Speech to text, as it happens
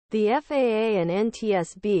The FAA and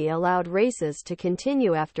NTSB allowed races to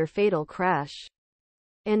continue after fatal crash.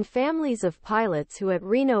 And families of pilots who at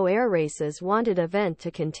Reno air races wanted event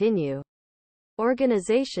to continue.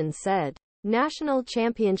 Organization said. National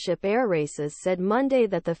Championship Air Races said Monday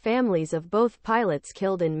that the families of both pilots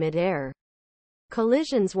killed in mid-air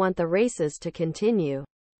collisions want the races to continue.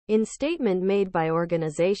 In statement made by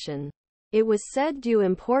organization, it was said due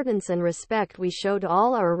importance and respect we showed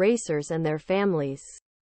all our racers and their families.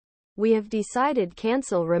 We have decided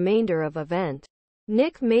cancel remainder of event.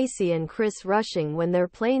 Nick Macy and Chris Rushing when their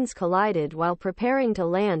planes collided while preparing to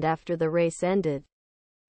land after the race ended.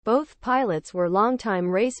 Both pilots were longtime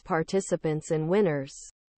race participants and winners.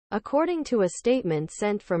 According to a statement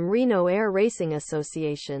sent from Reno Air Racing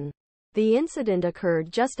Association, the incident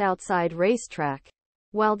occurred just outside racetrack.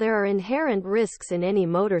 While there are inherent risks in any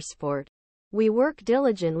motorsport, we work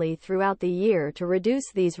diligently throughout the year to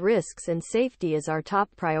reduce these risks and safety is our top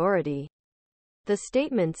priority. The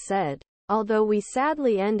statement said, although we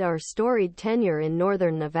sadly end our storied tenure in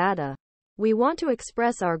Northern Nevada, we want to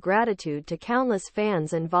express our gratitude to countless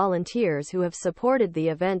fans and volunteers who have supported the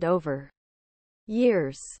event over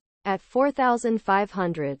years. At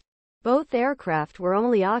 4,500, both aircraft were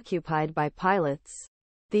only occupied by pilots.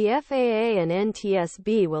 The FAA and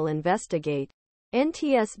NTSB will investigate.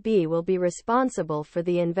 NTSB will be responsible for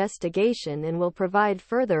the investigation and will provide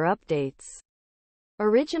further updates.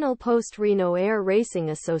 Original Post Reno Air Racing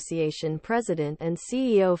Association President and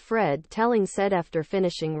CEO Fred Telling said after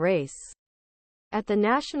finishing race at the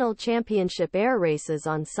National Championship Air Races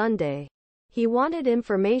on Sunday, he wanted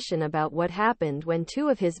information about what happened when two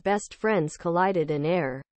of his best friends collided in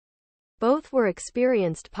air. Both were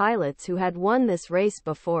experienced pilots who had won this race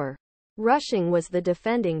before. Rushing was the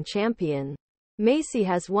defending champion. Macy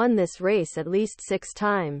has won this race at least 6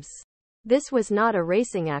 times. This was not a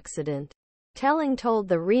racing accident. Telling told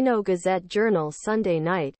the Reno Gazette-Journal Sunday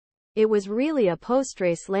night, it was really a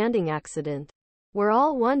post-race landing accident. We're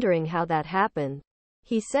all wondering how that happened.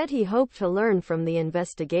 He said he hoped to learn from the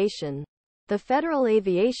investigation. The Federal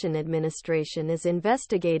Aviation Administration is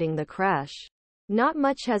investigating the crash. Not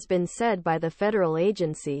much has been said by the federal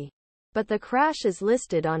agency, but the crash is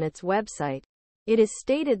listed on its website. It is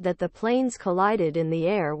stated that the planes collided in the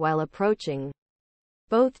air while approaching.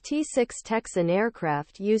 Both T-6 Texan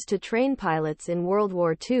aircraft used to train pilots in World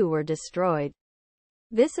War II were destroyed.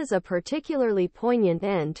 This is a particularly poignant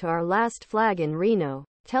end to our last flag in Reno,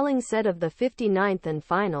 Telling said of the 59th and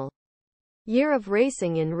final year of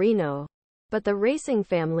racing in Reno. But the racing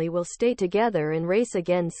family will stay together and race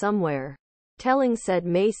again somewhere. Telling said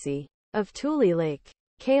Macy, of Tule Lake,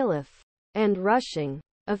 Caliph, and Rushing,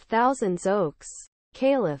 of Thousands Oaks,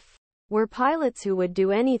 Caliph, were pilots who would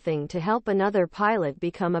do anything to help another pilot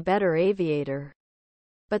become a better aviator.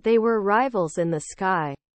 But they were rivals in the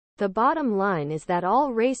sky. The bottom line is that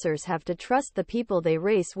all racers have to trust the people they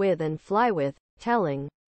race with and fly with, Telling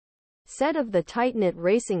said of the tight-knit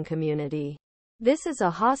racing community. This is a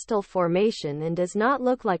hostile formation and does not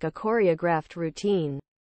look like a choreographed routine.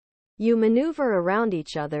 You maneuver around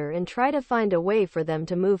each other and try to find a way for them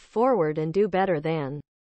to move forward and do better than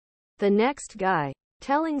the next guy.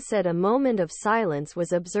 Telling said a moment of silence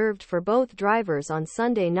was observed for both drivers on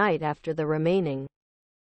Sunday night after the remaining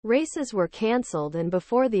races were canceled and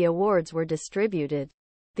before the awards were distributed.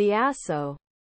 The ASO